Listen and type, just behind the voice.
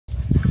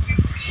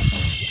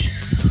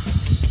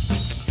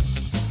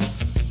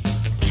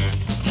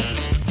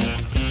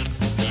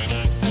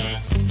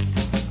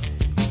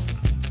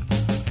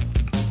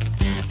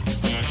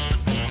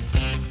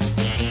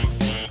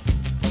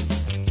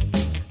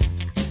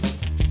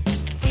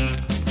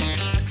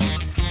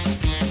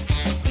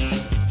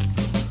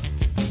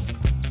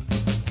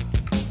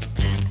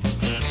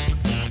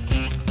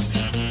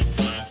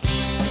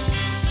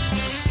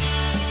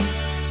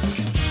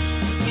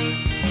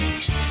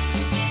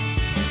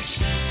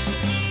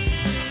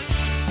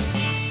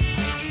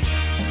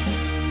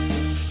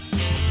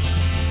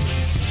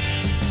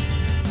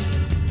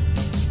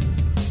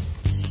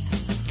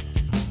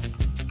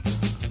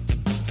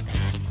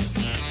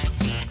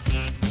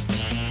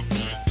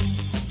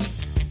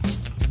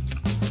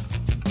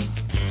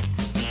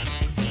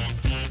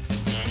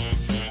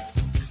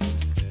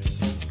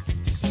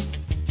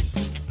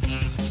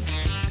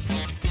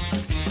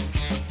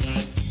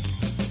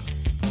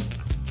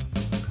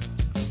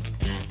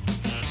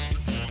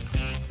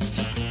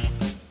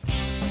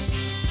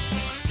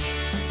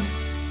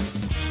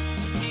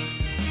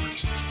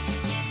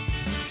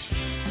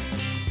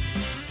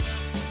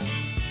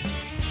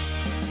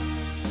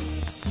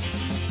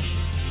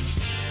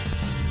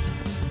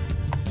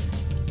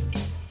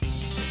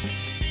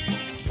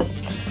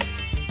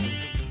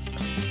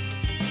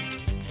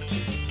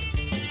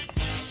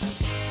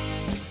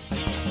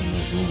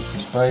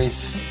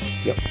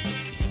spice. Yep.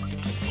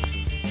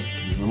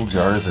 These little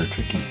jars are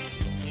tricky.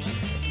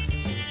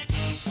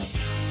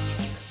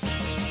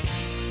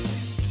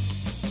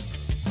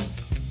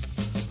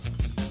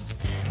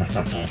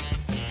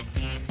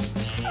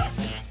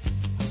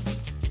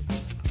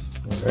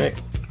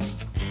 Alright.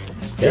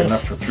 Good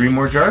enough for 3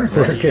 more jars?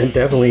 We're gonna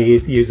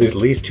definitely use at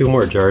least 2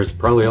 more jars,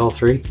 probably all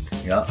 3.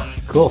 Yeah.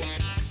 Cool.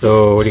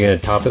 So what are you gonna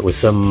top it with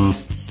some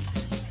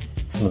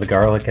of the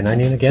garlic and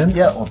onion again?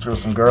 Yeah, we'll throw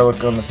some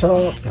garlic on the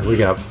top. Yeah, we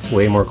got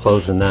way more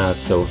cloves than that,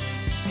 so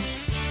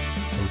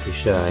don't be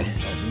shy. At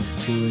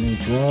least 2 in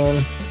each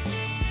one.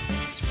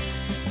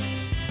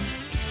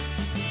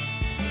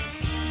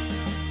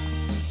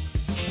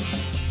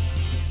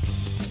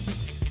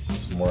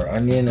 Some more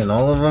onion in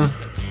all of them.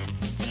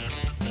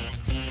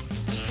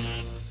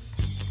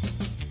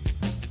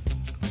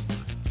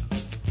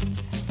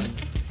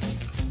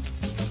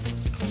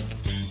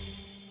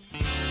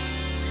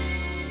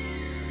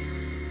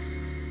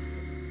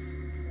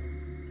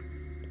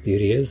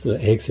 Beauty is the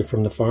eggs are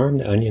from the farm,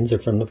 the onions are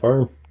from the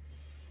farm.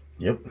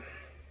 Yep.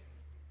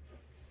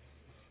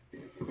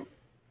 If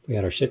we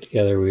had our shit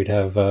together, we'd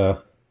have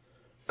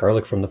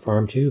garlic from the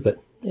farm too, but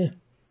yeah,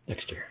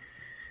 next year.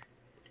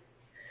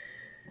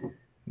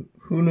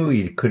 Who knew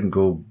you couldn't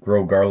go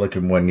grow garlic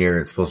in 1 year?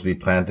 It's supposed to be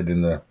planted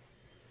in the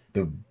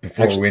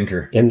before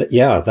winter.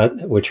 Yeah,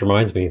 that, which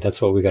reminds me,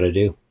 that's what we got to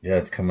do. Yeah,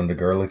 it's coming to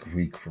garlic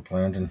week for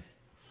planting.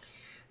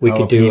 We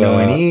could do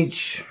in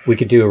each. We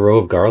could do a row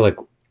of garlic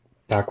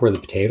back where the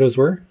potatoes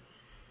were,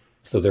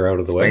 so they're out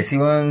of the way. Spicy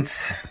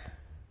ones.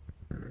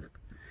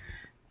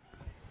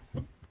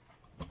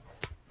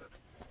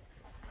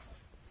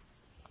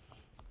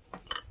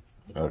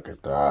 Look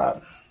at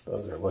that.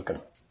 Those are looking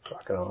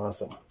fucking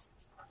awesome.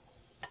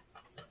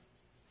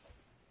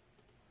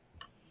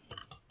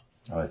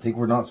 I think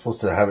we're not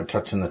supposed to have it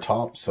touching the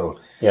top, so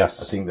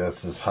yes, I think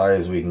that's as high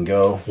as we can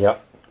go.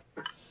 Yep.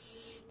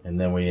 And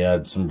then we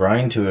add some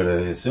brine to it,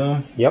 I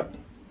assume. Yep.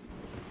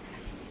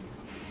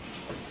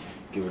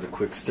 Give it a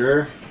quick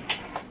stir.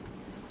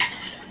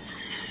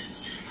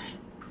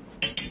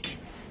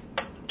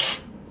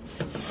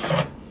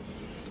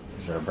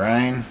 There's our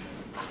brine.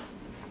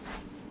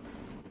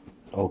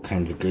 All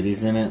kinds of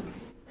goodies in it.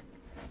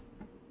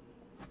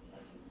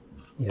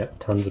 Yep,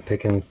 tons of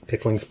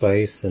pickling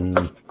spice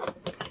and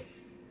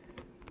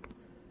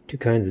 2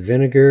 kinds of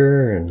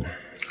vinegar and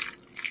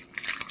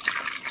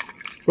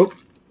oh,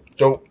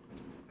 don't.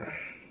 A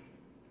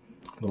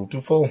little too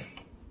full.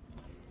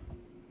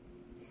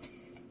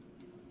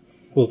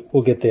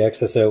 We'll get the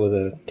excess out with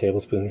a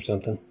tablespoon or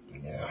something.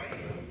 Yeah.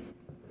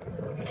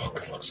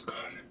 Fuck, it looks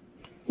good.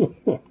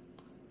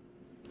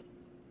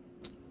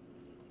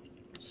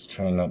 Just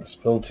trying not to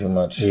spill too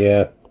much.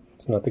 Yeah,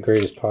 it's not the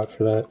greatest pot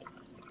for that.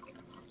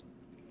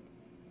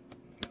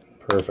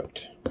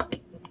 Perfect.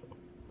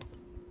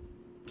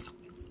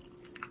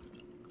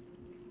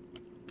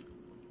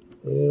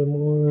 A little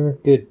more.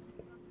 Good.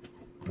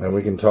 And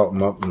we can top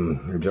them up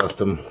and adjust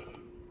them.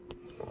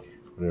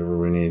 Whatever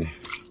we need.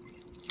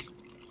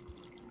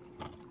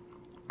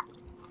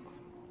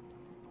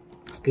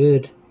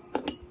 Good.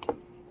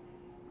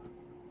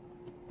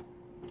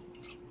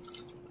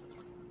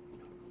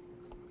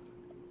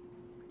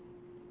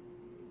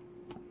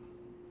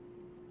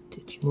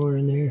 Ditch more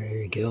in there.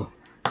 There you go.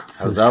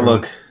 How's that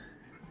look?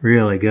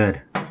 Really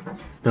good.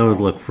 Those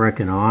look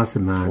freaking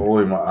awesome, man.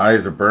 Holy, my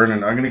eyes are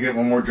burning. I'm gonna get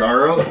 1 more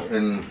jar out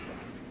and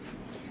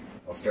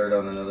I'll start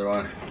on another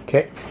one.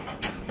 Okay.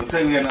 Looks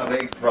like we got enough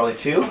eggs, probably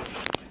 2.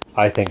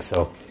 I think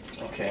so.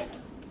 Okay.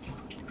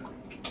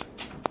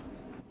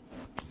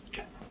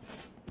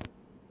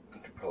 I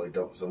could probably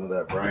dump some of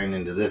that brine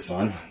into this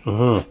one.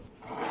 Mm-hmm.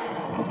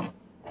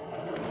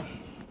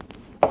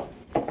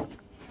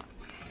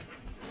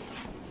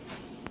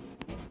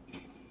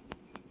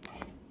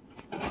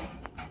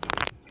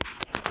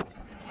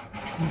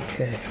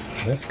 Okay, so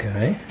this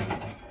guy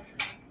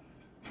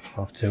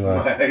off to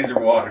My eyes are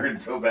watering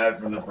so bad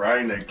from the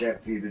brine I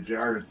can't see the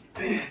jars.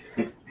 Like,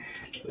 this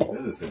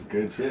is some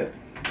good shit.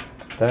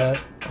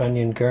 that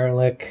onion,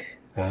 garlic,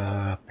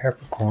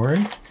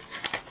 peppercorn.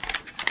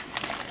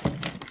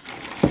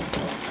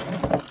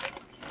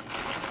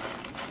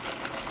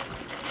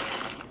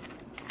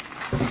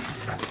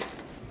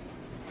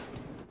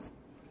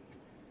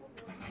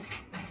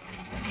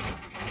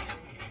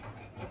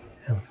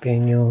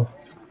 Jalapeno.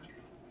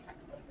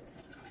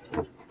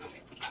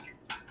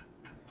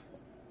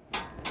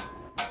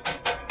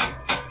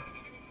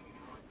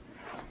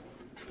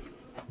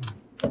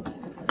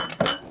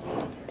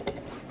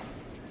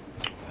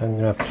 I'm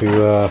gonna have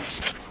to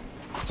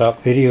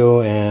stop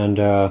video and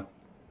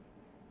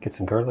get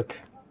some garlic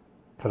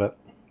cut up.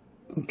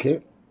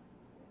 Okay.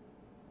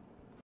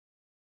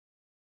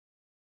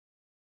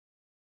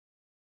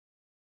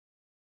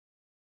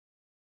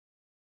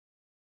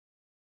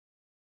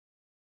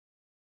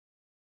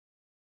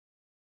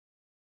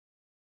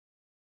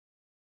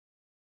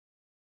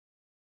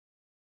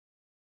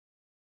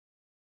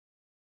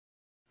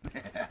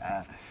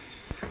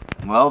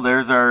 Well,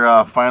 there's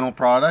our final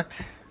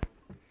product.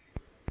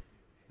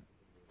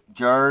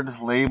 jarred,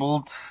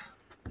 labeled.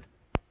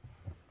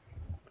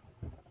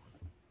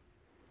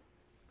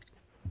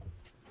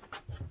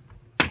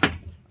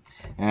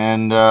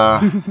 And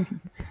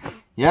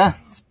yeah,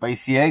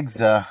 spicy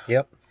eggs.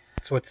 Yep.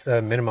 So what's the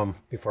minimum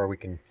before we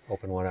can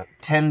open one up?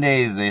 10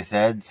 days, they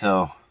said.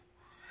 So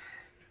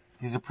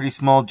these are pretty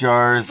small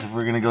jars.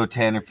 We're going to go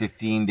 10 or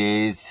 15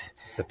 days.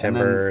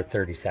 September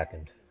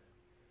 32nd.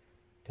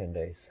 10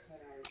 days.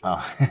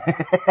 Oh.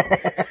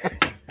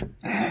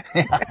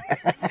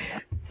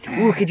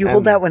 Ooh, could you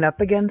hold that one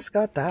up again,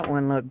 Scott? That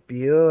one looked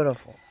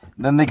beautiful.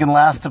 Then they can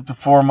last up to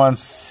 4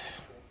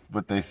 months,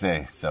 what they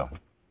say. So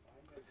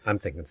I'm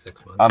thinking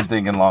 6 months. I'm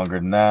thinking longer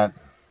than that.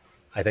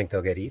 I think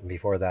they'll get eaten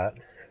before that.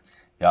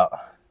 Yeah.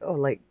 Oh,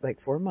 like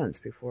 4 months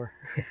before.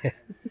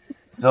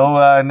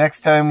 So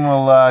next time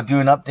we'll do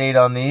an update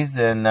on these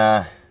and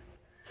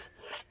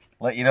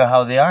let you know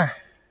how they are.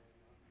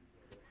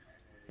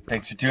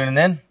 Thanks for tuning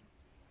in.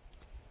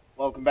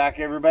 Welcome back,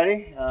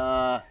 everybody.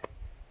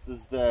 This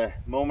is the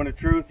moment of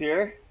truth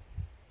here.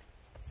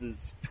 This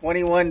is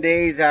 21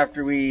 days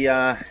after we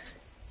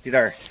did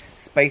our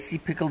spicy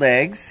pickled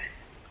eggs.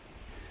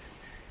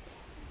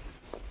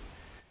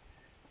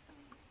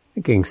 I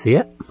think you can see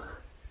it.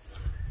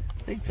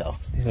 I think so.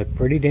 They look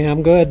pretty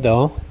damn good,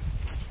 though.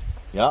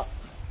 Yep.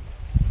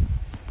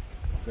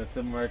 Got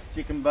some of our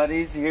chicken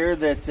buddies here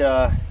that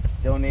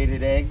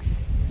donated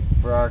eggs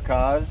for our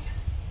cause.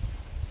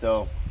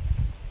 So,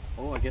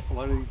 Oh, I guess a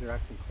lot of these are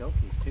actually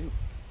silkies, too.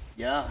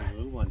 yeah. These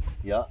little ones.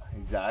 Yeah,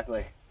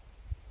 exactly.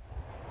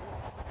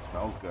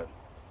 Smells good.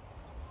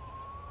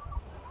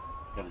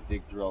 Got to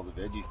dig through all the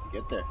veggies to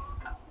get there.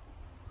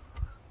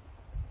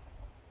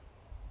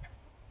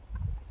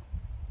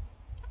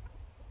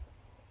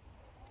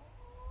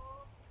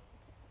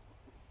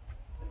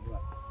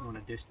 I want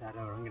to dish that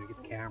out. I'm going to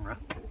get the camera.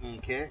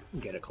 Okay.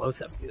 Get a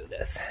close-up view of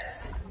this.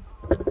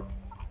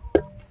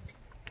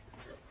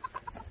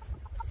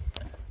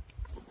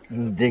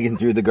 Digging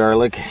through the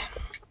garlic.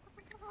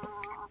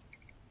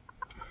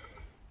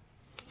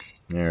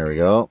 There we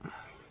go.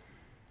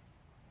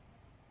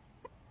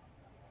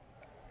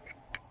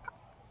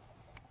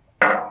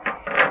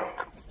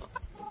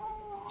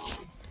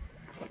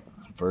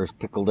 First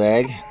pickled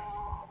egg.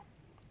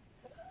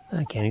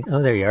 I can't even...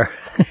 Oh, there you are.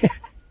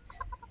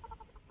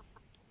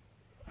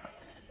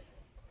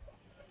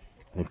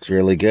 Looks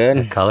really good.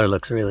 The color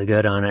looks really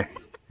good on it.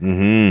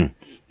 Mm-hmm.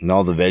 And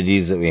all the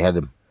veggies that we had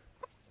to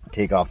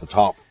take off the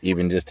top,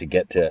 even just to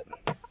get to it.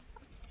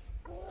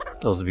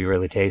 Those would be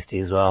really tasty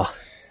as well.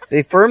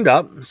 They firmed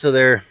up, so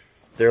they're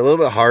a little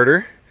bit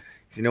harder.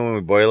 You know, when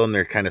we boil them,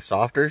 they're kind of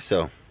softer,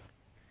 so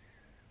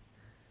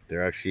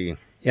they're actually...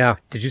 Yeah.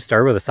 Did you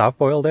start with a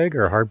soft-boiled egg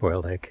or a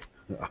hard-boiled egg?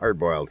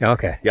 hard-boiled.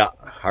 Okay. Yeah,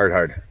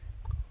 hard.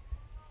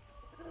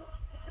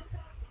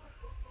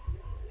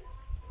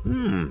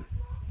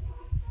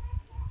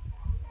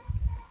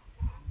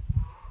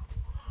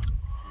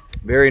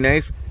 Very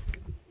nice.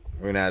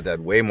 We're going to add that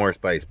way more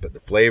spice, but the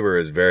flavor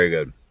is very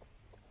good.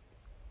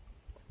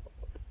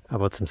 How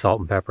about some salt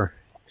and pepper?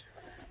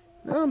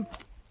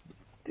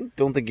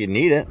 Don't think you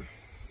need it.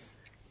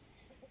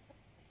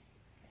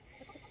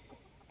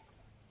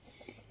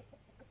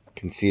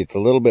 Can see it's a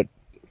little bit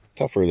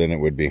tougher than it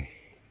would be.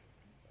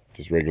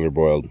 Just regular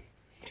boiled.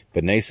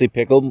 But nicely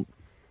pickled.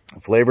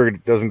 Flavor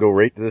doesn't go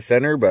right to the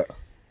center, but...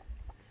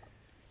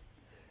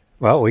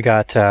 Well, we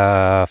got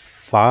 7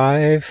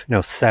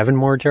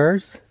 more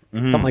jars.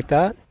 Something like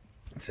that.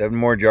 7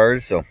 more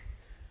jars, so...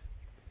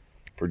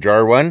 For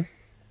jar 1,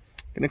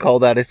 gonna call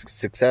that a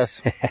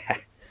success.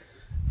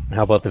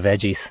 How about the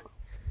veggies?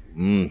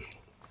 They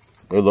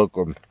look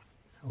good.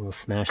 A little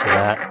smash of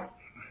that.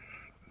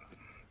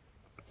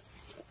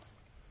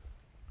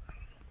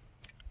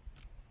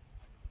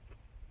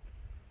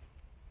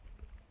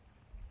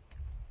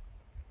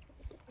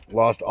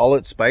 Lost all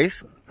its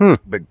spice,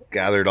 but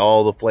gathered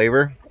all the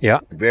flavor. Yeah.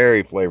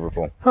 Very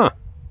flavorful. Huh.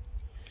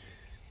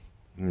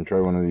 I'm gonna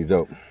try one of these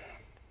out.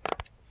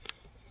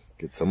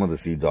 Get some of the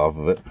seeds off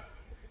of it.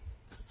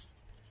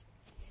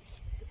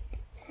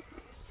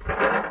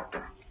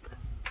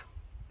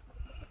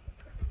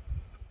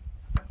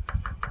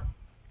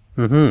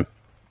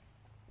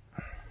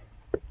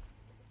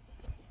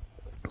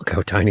 Look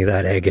how tiny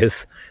that egg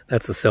is.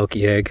 That's a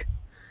silky egg.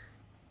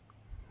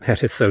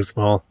 That is so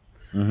small.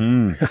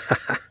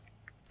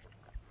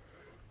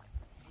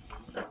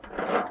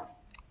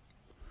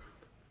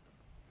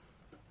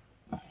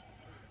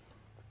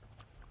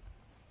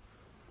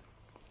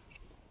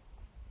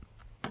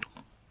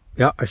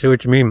 Yeah, I see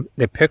what you mean.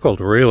 They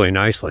pickled really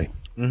nicely.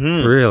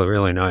 Really,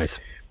 really nice.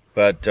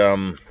 But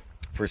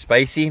for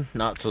spicy,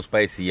 not so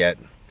spicy yet.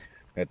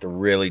 We have to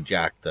really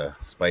jack the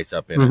spice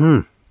up in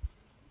it.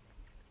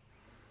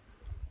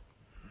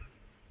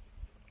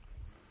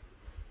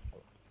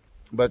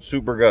 But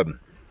super good.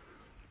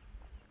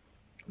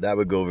 That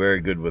would go very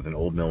good with an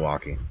Old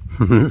Milwaukee.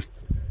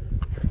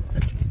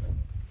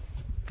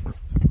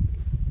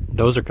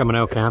 Those are coming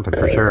out camping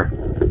for sure.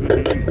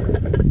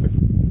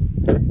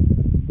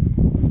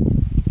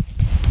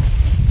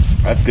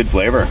 That's good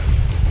flavor.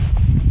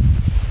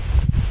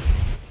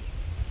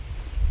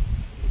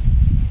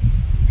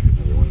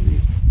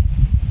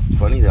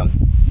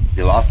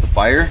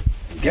 fire,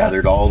 it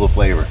gathered all the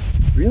flavor.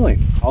 Really?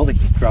 All the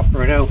heat dropped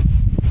right out.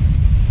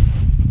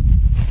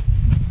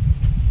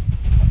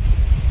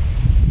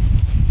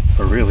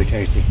 But really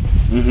tasty.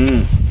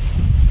 Mm-hmm.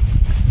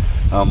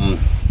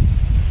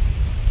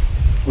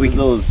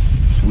 Those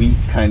sweet,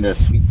 kind of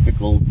sweet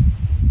pickled.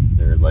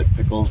 They're like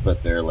pickles,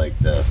 but they're like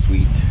the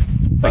sweet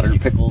butter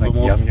pickles like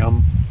almost. Yum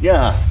yum.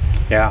 Yeah.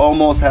 Yeah.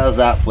 Almost has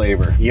that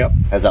flavor. Yep.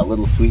 Has that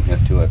little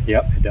sweetness to it.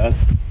 Yep, it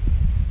does.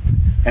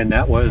 And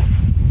that was,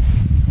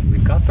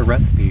 we've got the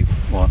recipe.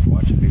 We'll have to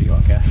watch the video,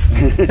 I guess.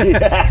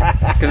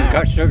 Because it's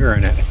got sugar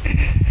in it.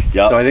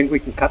 Yep. So I think we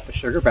can cut the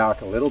sugar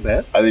back a little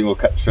bit. I think we'll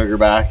cut sugar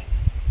back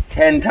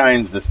 10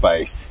 times the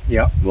spice.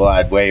 Yep. We'll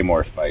add way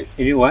more spice.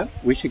 You know what?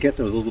 We should get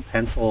those little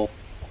pencil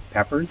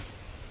peppers.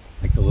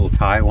 Like the little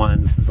Thai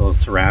ones, those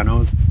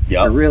serranos.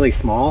 Yep. They're really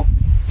small,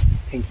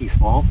 pinky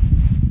small,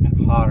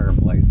 and hotter in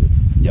places.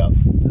 Yep.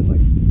 Just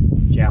like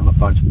jam a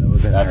bunch of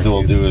those in there. That's what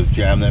we'll do, is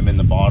jam them in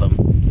the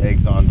bottom,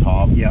 eggs on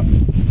top. Yep.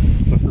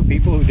 But for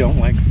people who don't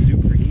like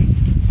super heat,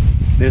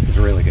 this is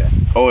really good.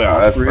 Oh yeah,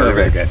 that's really,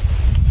 perfect. really good.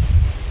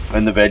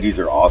 And the veggies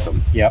are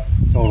awesome. Yep.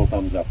 Total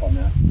thumbs up on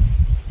that.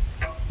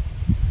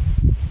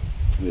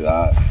 Look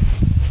at that.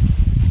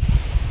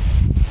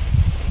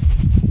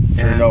 And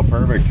Turned out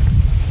perfect.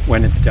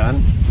 when it's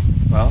done,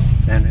 well,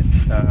 then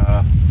it's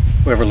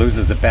whoever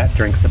loses a bet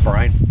drinks the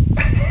brine.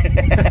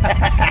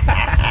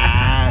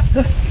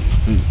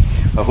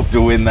 I hope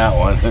to win that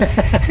one.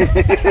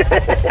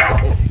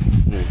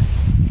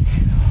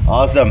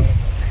 Awesome.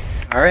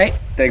 All right.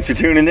 Thanks for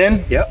tuning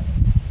in. Yep.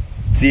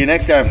 See you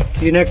next time.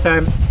 See you next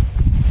time.